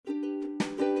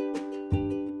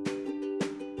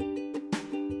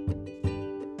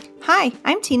Hi,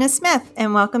 I'm Tina Smith,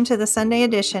 and welcome to the Sunday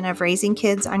edition of Raising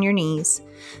Kids on Your Knees.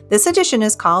 This edition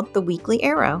is called The Weekly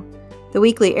Arrow. The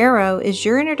Weekly Arrow is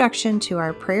your introduction to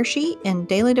our prayer sheet and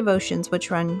daily devotions,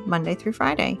 which run Monday through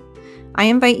Friday. I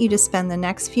invite you to spend the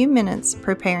next few minutes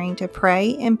preparing to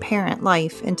pray and parent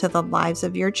life into the lives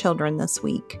of your children this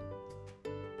week.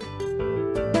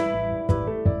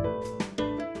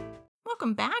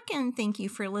 Welcome back, and thank you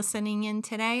for listening in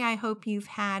today. I hope you've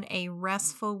had a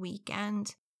restful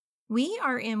weekend. We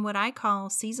are in what I call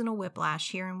seasonal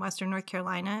whiplash here in Western North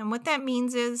Carolina, and what that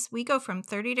means is we go from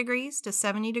 30 degrees to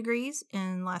 70 degrees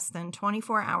in less than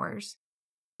 24 hours.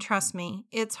 Trust me,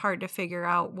 it's hard to figure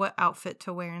out what outfit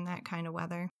to wear in that kind of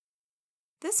weather.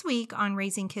 This week on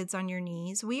Raising Kids on Your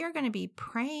Knees, we are going to be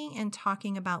praying and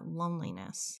talking about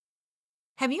loneliness.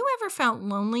 Have you ever felt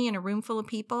lonely in a room full of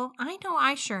people? I know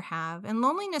I sure have, and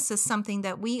loneliness is something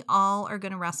that we all are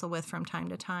going to wrestle with from time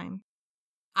to time.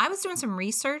 I was doing some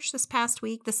research this past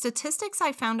week. The statistics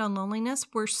I found on loneliness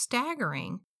were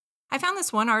staggering. I found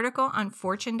this one article on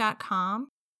Fortune.com,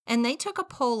 and they took a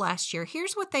poll last year.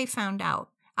 Here's what they found out.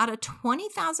 Out of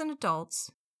 20,000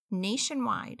 adults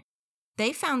nationwide,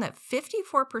 they found that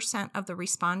 54% of the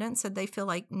respondents said they feel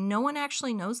like no one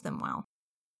actually knows them well.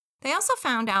 They also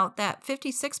found out that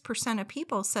 56% of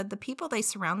people said the people they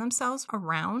surround themselves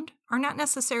around are not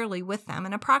necessarily with them,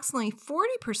 and approximately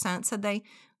 40% said they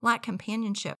lack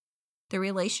companionship. Their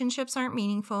relationships aren't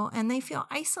meaningful, and they feel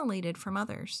isolated from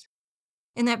others.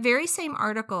 In that very same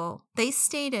article, they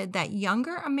stated that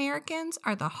younger Americans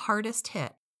are the hardest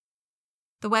hit.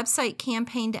 The website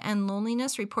Campaign to End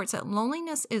Loneliness reports that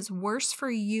loneliness is worse for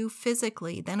you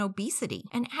physically than obesity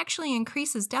and actually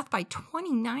increases death by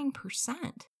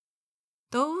 29%.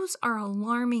 Those are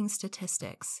alarming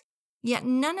statistics. Yet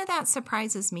none of that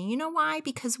surprises me. You know why?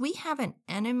 Because we have an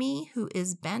enemy who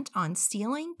is bent on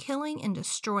stealing, killing, and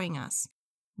destroying us.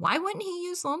 Why wouldn't he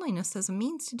use loneliness as a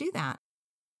means to do that?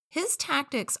 His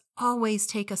tactics always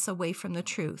take us away from the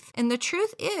truth. And the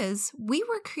truth is, we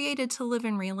were created to live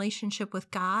in relationship with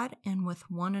God and with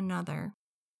one another.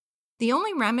 The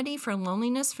only remedy for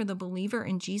loneliness for the believer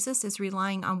in Jesus is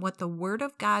relying on what the Word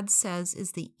of God says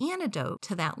is the antidote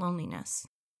to that loneliness.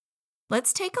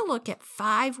 Let's take a look at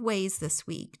 5 ways this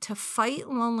week to fight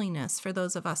loneliness for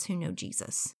those of us who know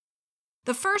Jesus.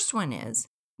 The first one is,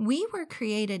 we were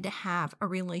created to have a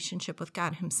relationship with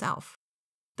God Himself.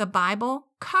 The Bible,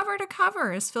 cover to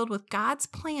cover, is filled with God's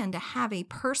plan to have a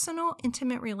personal,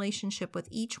 intimate relationship with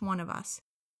each one of us.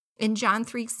 In John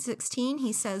 3:16,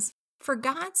 He says, "For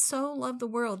God so loved the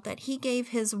world that He gave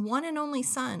His one and only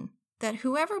Son, that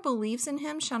whoever believes in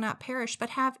Him shall not perish but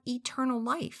have eternal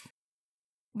life."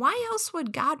 Why else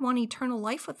would God want eternal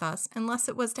life with us unless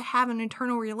it was to have an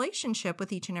eternal relationship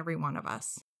with each and every one of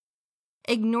us?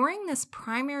 Ignoring this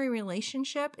primary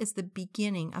relationship is the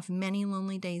beginning of many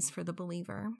lonely days for the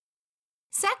believer.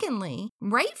 Secondly,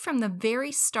 right from the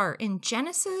very start in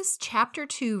Genesis chapter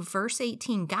 2, verse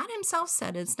 18, God Himself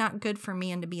said, "It's not good for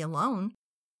man to be alone.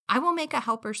 I will make a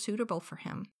helper suitable for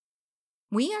him."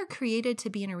 We are created to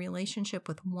be in a relationship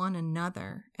with one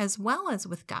another as well as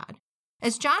with God.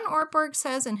 As John Ortberg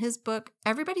says in his book,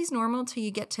 Everybody's Normal Till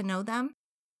You Get to Know Them,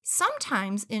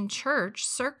 sometimes in church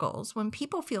circles, when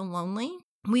people feel lonely,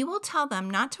 we will tell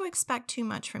them not to expect too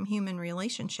much from human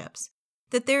relationships,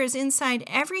 that there is inside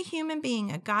every human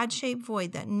being a God-shaped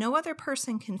void that no other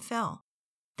person can fill.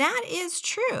 That is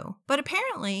true, but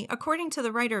apparently, according to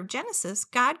the writer of Genesis,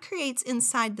 God creates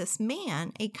inside this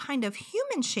man a kind of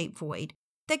human-shaped void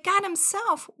that God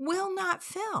Himself will not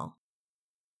fill.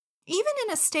 Even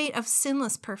in a state of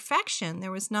sinless perfection,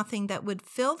 there was nothing that would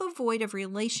fill the void of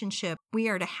relationship we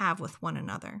are to have with one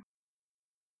another.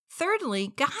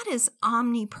 Thirdly, God is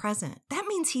omnipresent. That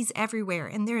means He's everywhere,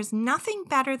 and there is nothing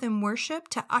better than worship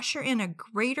to usher in a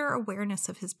greater awareness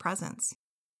of His presence.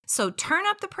 So turn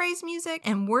up the praise music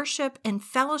and worship and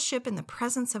fellowship in the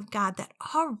presence of God that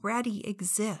already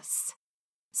exists.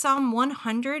 Psalm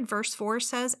 100 verse 4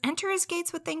 says, "Enter His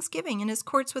gates with thanksgiving and His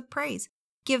courts with praise.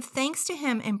 Give thanks to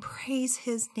Him and praise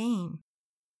His name."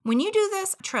 When you do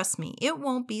this, trust me, it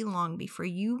won't be long before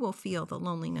you will feel the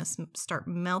loneliness start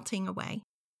melting away.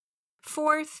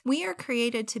 Fourth, we are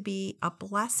created to be a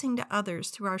blessing to others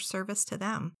through our service to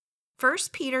them.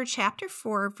 1 Peter chapter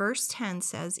 4, verse 10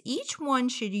 says, "Each one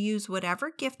should use whatever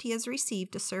gift he has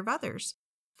received to serve others,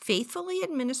 faithfully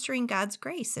administering God's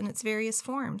grace in its various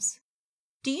forms."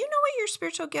 Do you know what your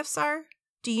spiritual gifts are?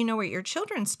 Do you know what your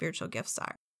children's spiritual gifts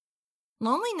are?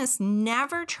 Loneliness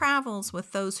never travels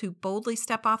with those who boldly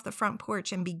step off the front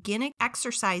porch and begin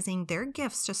exercising their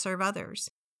gifts to serve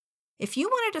others. If you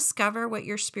want to discover what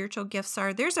your spiritual gifts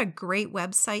are, there's a great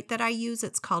website that I use.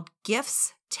 It's called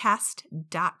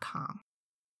giftstest.com.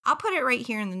 I'll put it right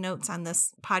here in the notes on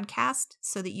this podcast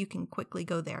so that you can quickly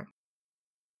go there.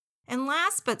 And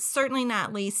last but certainly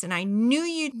not least, and I knew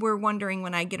you were wondering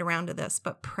when I get around to this,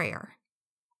 but prayer.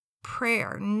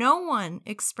 Prayer. No one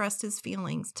expressed his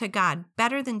feelings to God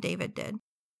better than David did.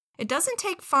 It doesn't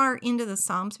take far into the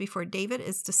Psalms before David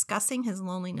is discussing his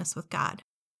loneliness with God.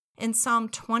 In Psalm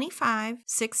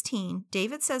 25:16,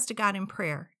 David says to God in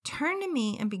prayer, "Turn to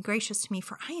me and be gracious to me,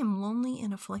 for I am lonely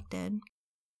and afflicted."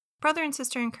 Brother and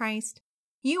sister in Christ,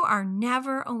 you are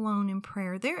never alone in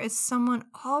prayer. There is someone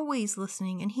always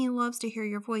listening, and he loves to hear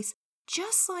your voice,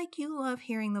 just like you love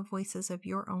hearing the voices of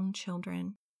your own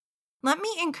children. Let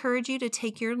me encourage you to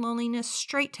take your loneliness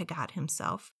straight to God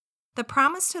himself. The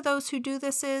promise to those who do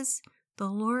this is, the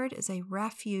Lord is a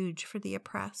refuge for the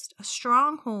oppressed, a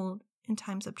stronghold in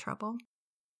times of trouble.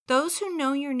 Those who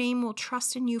know your name will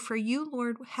trust in you, for you,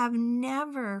 Lord, have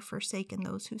never forsaken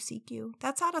those who seek you.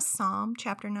 That's out of Psalm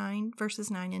chapter 9, verses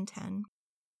 9 and 10.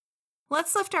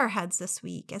 Let's lift our heads this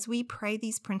week as we pray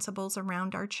these principles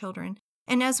around our children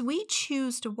and as we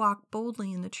choose to walk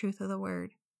boldly in the truth of the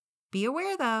word. Be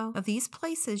aware, though, of these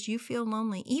places you feel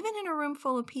lonely, even in a room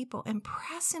full of people, and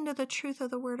press into the truth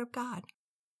of the word of God.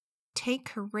 Take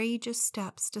courageous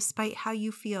steps despite how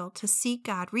you feel to seek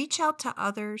God. Reach out to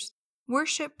others.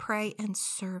 Worship, pray, and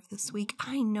serve this week.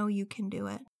 I know you can do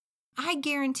it. I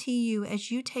guarantee you,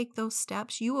 as you take those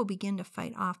steps, you will begin to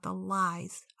fight off the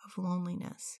lies of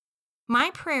loneliness. My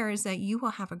prayer is that you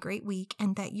will have a great week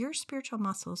and that your spiritual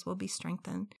muscles will be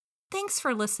strengthened. Thanks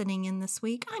for listening in this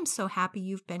week. I'm so happy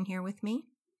you've been here with me.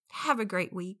 Have a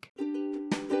great week.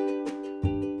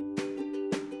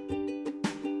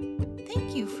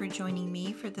 Thank you for joining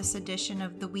me for this edition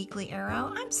of the Weekly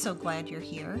Arrow. I'm so glad you're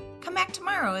here. Come back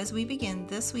tomorrow as we begin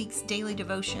this week's daily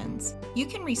devotions. You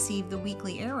can receive the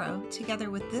Weekly Arrow together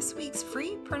with this week's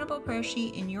free printable prayer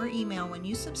sheet in your email when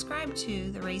you subscribe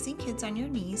to the Raising Kids on Your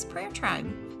Knees Prayer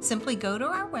Tribe. Simply go to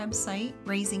our website,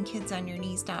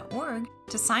 raisingkidsonyourknees.org,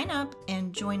 to sign up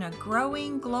and join a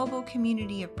growing global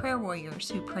community of prayer warriors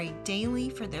who pray daily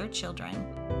for their children.